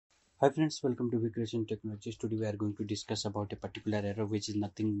Hi friends, welcome to Recreation Technologies. Today we are going to discuss about a particular error which is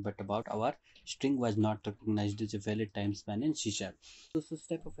nothing but about our string was not recognized as a valid time span in C#. So this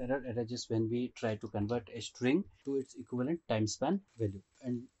type of error arises when we try to convert a string to its equivalent time span value,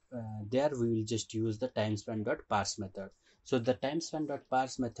 and there we will just use the timespan.parse method. So the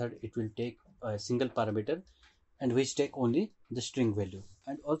timespan.parse method, it will take a single parameter and which take only the string value.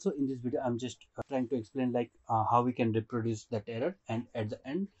 And also in this video I'm just trying to explain how we can reproduce that error, and at the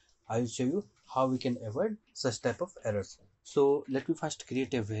end I will show you how we can avoid such type of errors. So let me first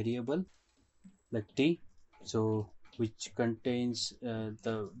create a variable like t, so which contains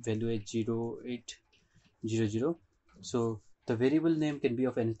the value is 0800. So the variable name can be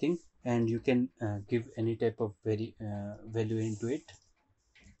of anything, and you can give any type of value into it.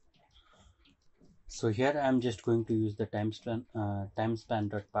 So here I am just going to use the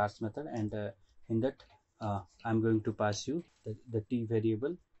timespan.parse method, and in that I'm going to pass you the t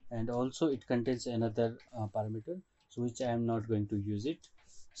variable, and also it contains another parameter, so which I am not going to use it.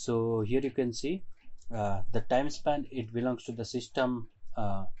 So here you can see the time span, it belongs to the system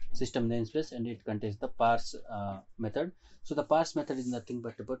namespace, and it contains the parse method. So the parse method is nothing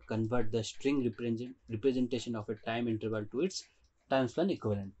but about convert the string representation of a time interval to its time span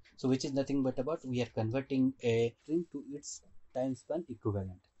equivalent. So which is nothing but about we are converting a string to its time span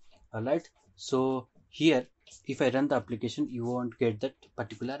equivalent. All right. So here, if I run the application, you won't get that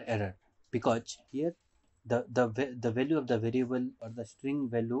particular error, because here the value of the variable, or the string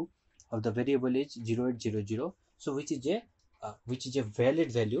value of the variable is 0800. So which is a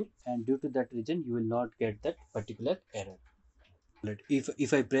valid value, and due to that reason you will not get that particular error. Right.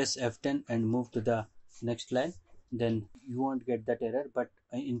 If I press F10 and move to the next line, then you won't get that error, but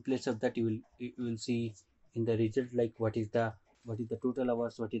in place of that you will see in the result like what is the total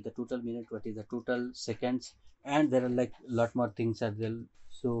hours, what is the total minute, what is the total seconds, and there are like lot more things as well.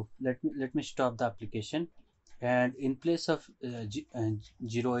 So let me stop the application, and in place of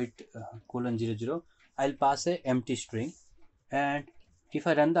 08 colon 00, I'll pass a empty string, and if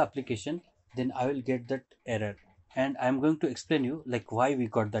I run the application, then I will get that error, and I'm going to explain you like why we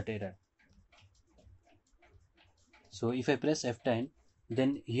got that error. So if I press F10,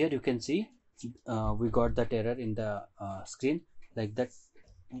 then here you can see we got that error in the screen, like that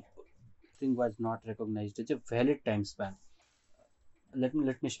string was not recognized as a valid time span. Let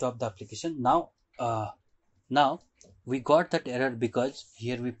me stop the application now. Now we got that error because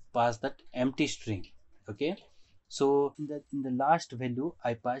here we passed that empty string. Okay, so in the last value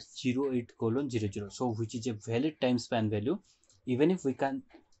I passed 08 colon 00, so which is a valid time span value. Even if we can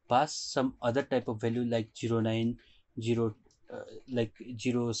pass some other type of value like 09 0 like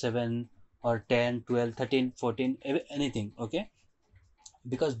 07 or 10 12 13 14 anything, okay,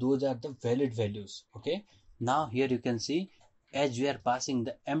 because those are the valid values. Okay, now here you can see, as we are passing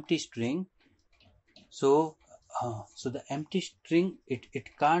the empty string, so the empty string, it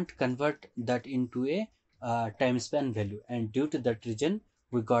can't convert that into a time span value, and due to that reason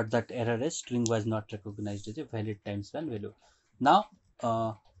we got that error as string was not recognized as a valid time span value. Now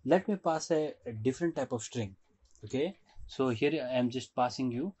let me pass a different type of string. Okay, so here I am just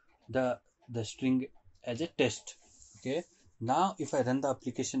passing you the string as a test. Okay, now if I run the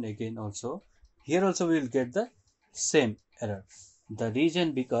application again, also here also we will get the same error. The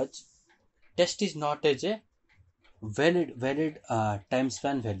reason because test is not as a valid time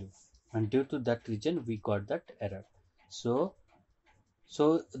span value, and due to that reason we got that error. So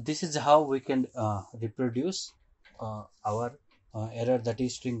this is how we can reproduce our error, that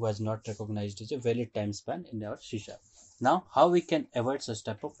is string was not recognized as a valid time span in our C#. Now how we can avoid such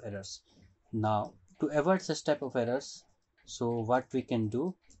type of errors? Now to avoid such type of errors, so what we can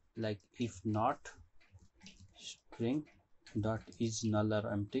do, like if not string dot is null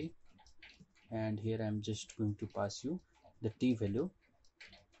or empty, and here I'm just going to pass you the t value.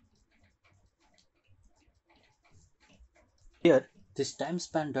 Here this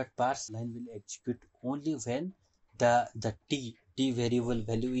timespan.parse line will execute only when the t variable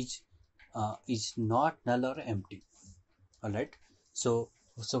value is not null or empty. All right, so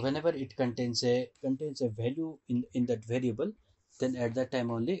whenever it contains a value in that variable, then at that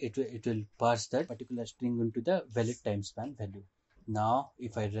time only it will parse that particular string into the valid time span value. Now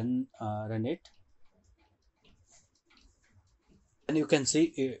if I run it, and you can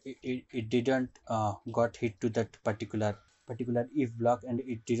see it didn't got hit to that particular if block, and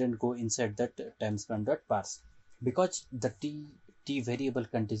it didn't go inside that timespan.parse, because the t variable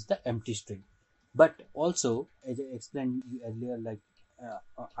contains the empty string. But also, as I explained you earlier, like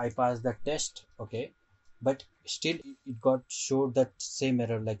I passed the test, okay, but still it got showed that same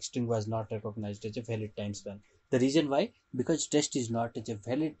error, like string was not recognized as a valid time span. The reason why, because test is not a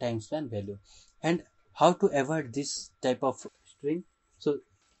valid time span value. And how to avoid this type of string? So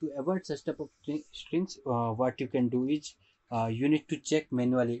to avoid such type of strings, what you can do is, you need to check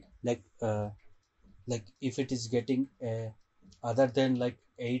manually, like if it is getting other than like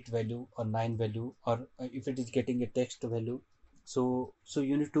 8 value or 9 value, or if it is getting a text value. So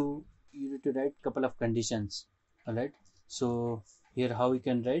you need to write couple of conditions. All right. So here how we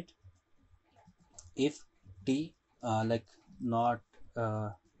can write: if t like not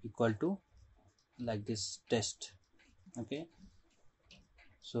equal to like this test. Okay.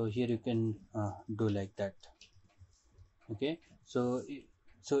 So here you can do like that. Okay. So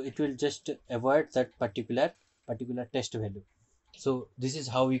it will just avoid that particular test value. So this is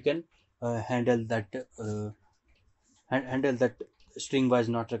how we can handle that handle that string was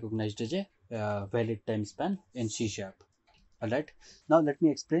not recognized as a valid time span in C sharp. All right. Now let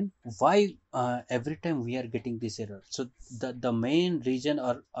me explain why every time we are getting this error. So the main reason,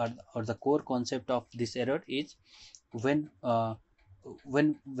 or the core concept of this error is when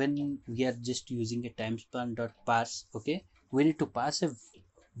when we are just using a timespan dot parse. Okay, we need to pass a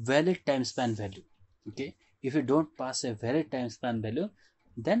valid time span value. Okay, if you don't pass a valid time span value,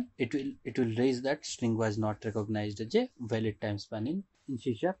 then it will raise that string was not recognized as a valid time span in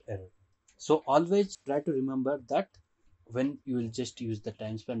C sharp error. So always try to remember that when you will just use the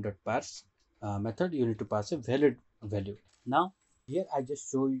timespan.parse method, you need to pass a valid value. Now here I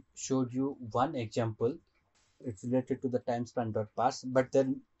just showed you one example. It's related to the timespan.parse, but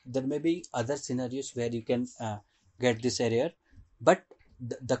then there may be other scenarios where you can get this error. But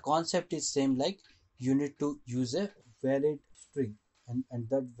the concept is same, like you need to use a valid string, and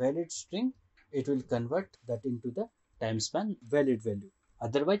that valid string, it will convert that into the timespan valid value.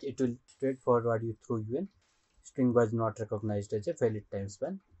 Otherwise it will straightforward you through you string was not recognized as a valid time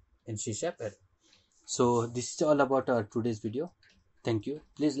span in C sharp error. So this is all about our today's video. Thank you.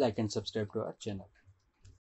 Please like and subscribe to our channel.